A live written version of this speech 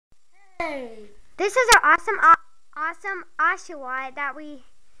Yay! This is our awesome Oshawott that we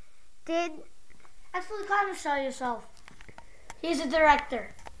did. Actually, kind of show yourself. He's a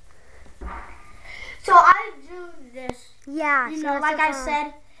director. So I drew this. Yeah. You know, like I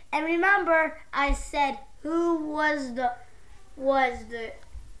said, and remember, I said who was the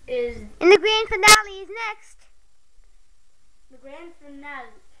is. And the grand finale is next. The grand finale.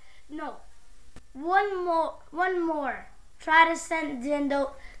 No, one more. Try to send in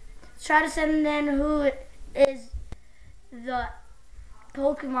who is the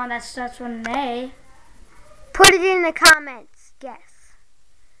Pokemon that starts with an A. Put it in the comments. Yes.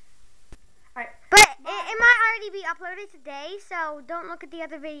 Alright. But it might already be uploaded today, so don't look at the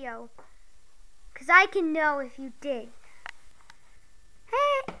other video. Because I can know if you did.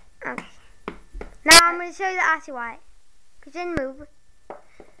 Hey. Okay. Now I'm going to show you the Oshawott. Christian, move.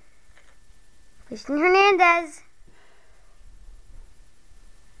 Christian Hernandez.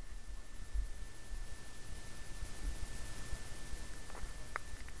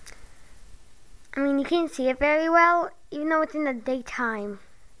 I mean, you can't see it very well, even though it's in the daytime.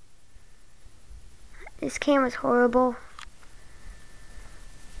 This camera's horrible.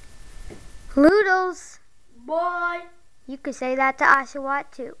 Loodles. Bye. You could say that to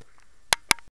Oshawott too.